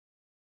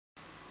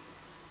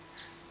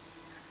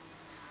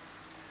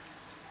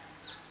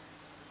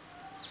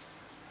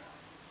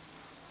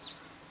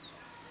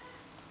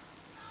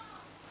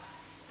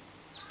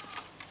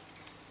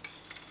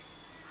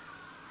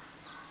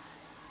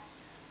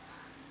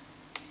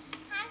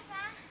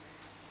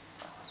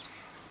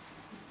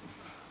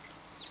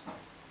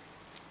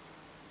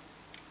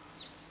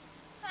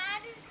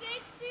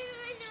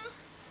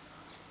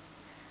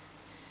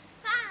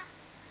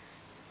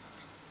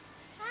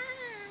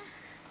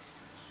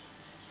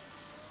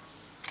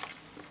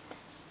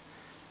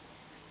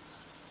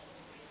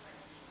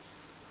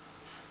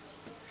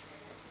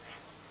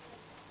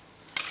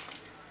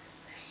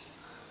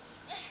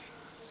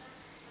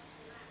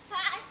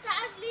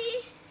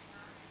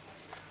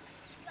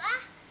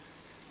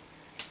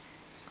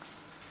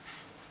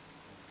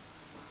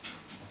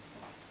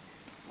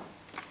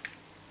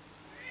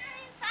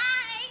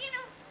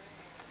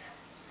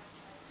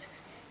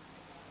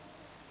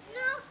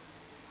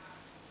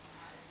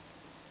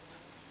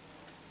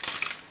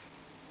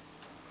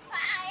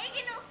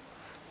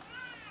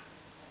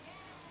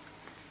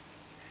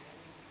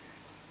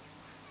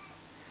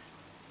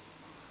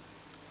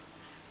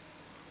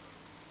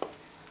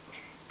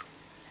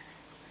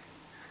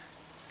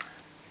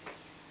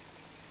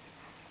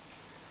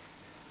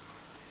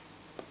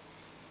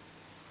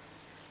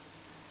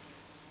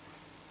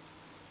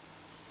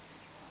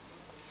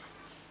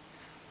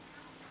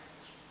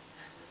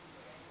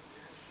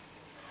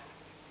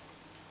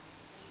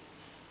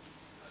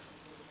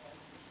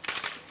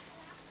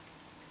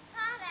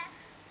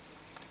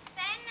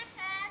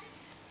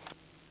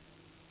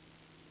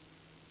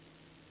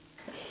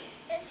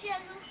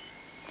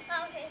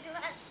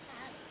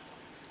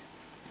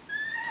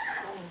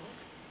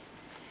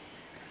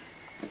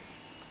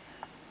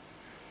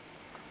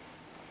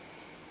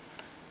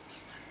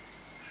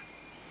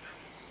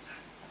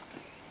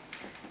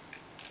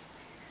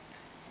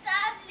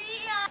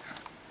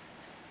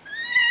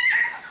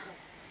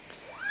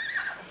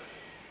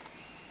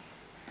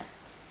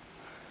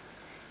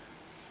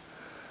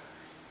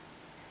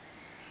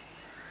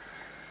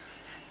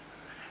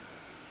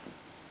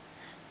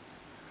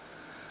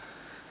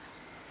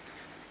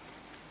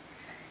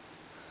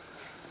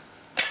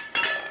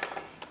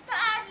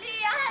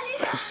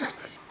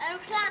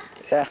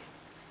Ja.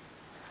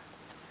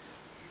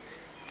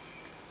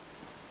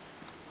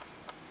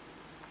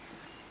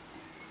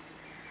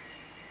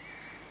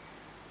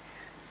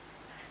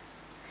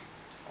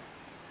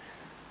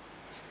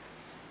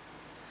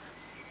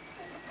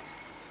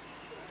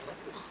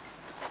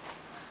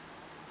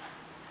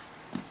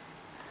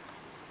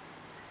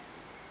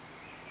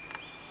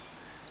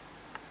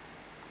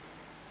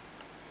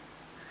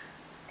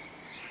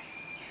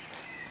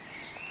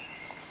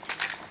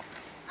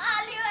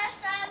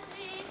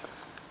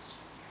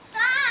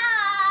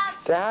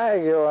 Det har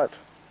jeg gjort.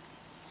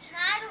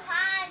 Nej, du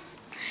har ikke.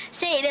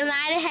 Se, det er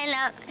mig, det handler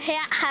om.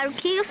 Her har du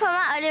kigget på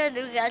mig, Oliver,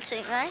 du kan godt se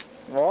mig.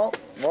 Hvor?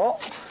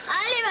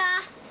 Oliver,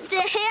 det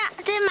er her,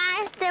 det er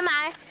mig, det er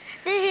mig.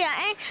 Det er her,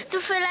 ikke? Du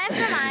følger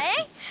efter mig,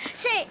 ikke?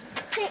 Se,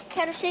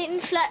 kan du se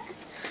den fløj?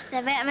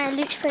 Lad være med at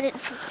lys på den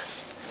fugl.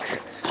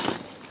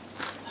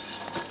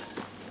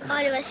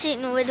 Oliver, se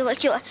nu, hvad du har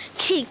gjort.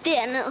 Kig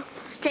derned.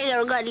 Det kan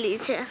du godt lide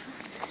til.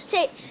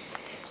 Se,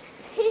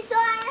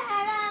 historien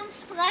handler om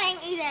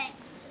spring i dag.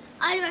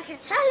 Oliver, kan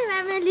så lige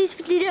være med at lyse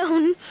på de der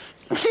hunde?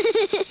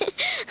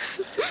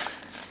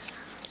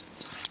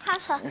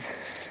 Kom så.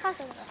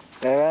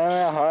 Lad være med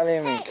at holde i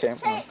min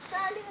kamera.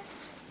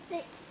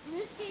 Se,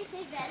 nu skal I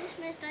se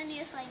verdensmesteren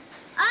lige at springe.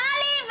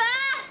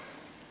 Oliver!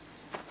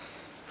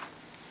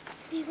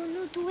 Viggo,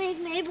 nu du er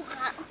ikke med i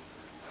programmet.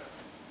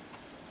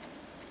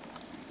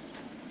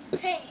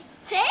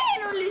 Se,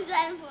 nu lyser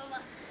han på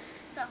mig.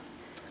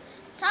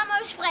 Så må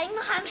vi springe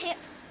med ham her.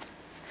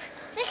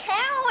 Det kan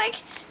jeg jo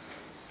ikke.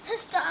 Han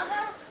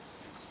stopper.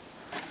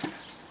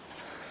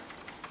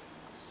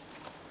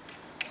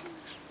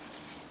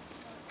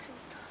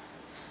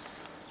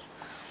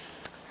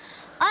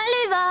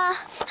 Oliver!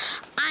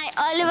 Ej,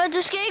 Oliver,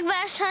 du skal ikke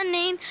være sådan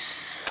en.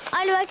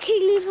 Oliver, kig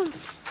lige på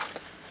mig.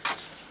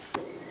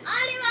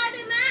 Oliver,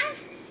 det er mig.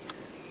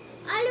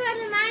 Oliver,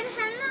 det er mig, det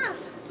handler om.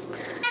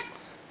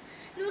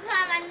 Nu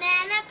kommer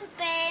Nana på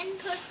banen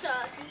på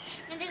sossen.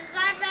 Men det kan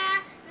godt være,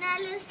 når jeg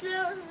er lidt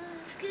sløv,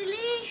 så skal jeg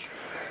lige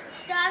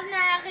stoppe,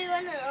 når jeg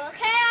river ned.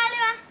 Okay,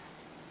 Oliver?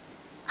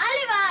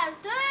 Oliver, er du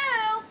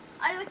døv?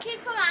 Oliver, kig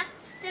på mig.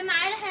 Det er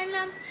mig, det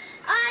handler om.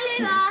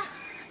 Oliver!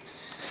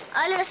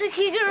 Oliver, så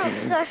kigger du.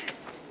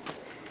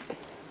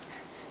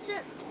 Så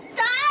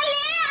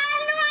dårlig,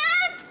 Oliver!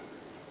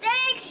 Det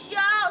er ikke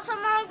sjovt, så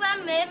må du ikke være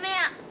med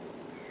mere.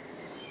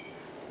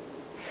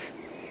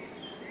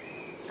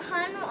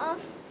 Hold nu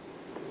op.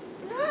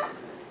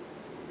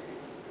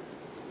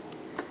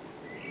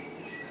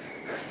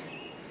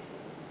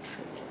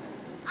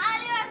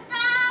 Oliver,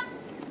 stop!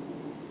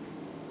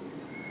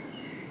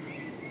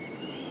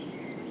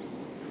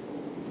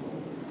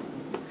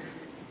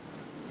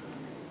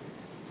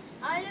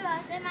 Oliver,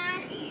 det er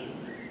mig.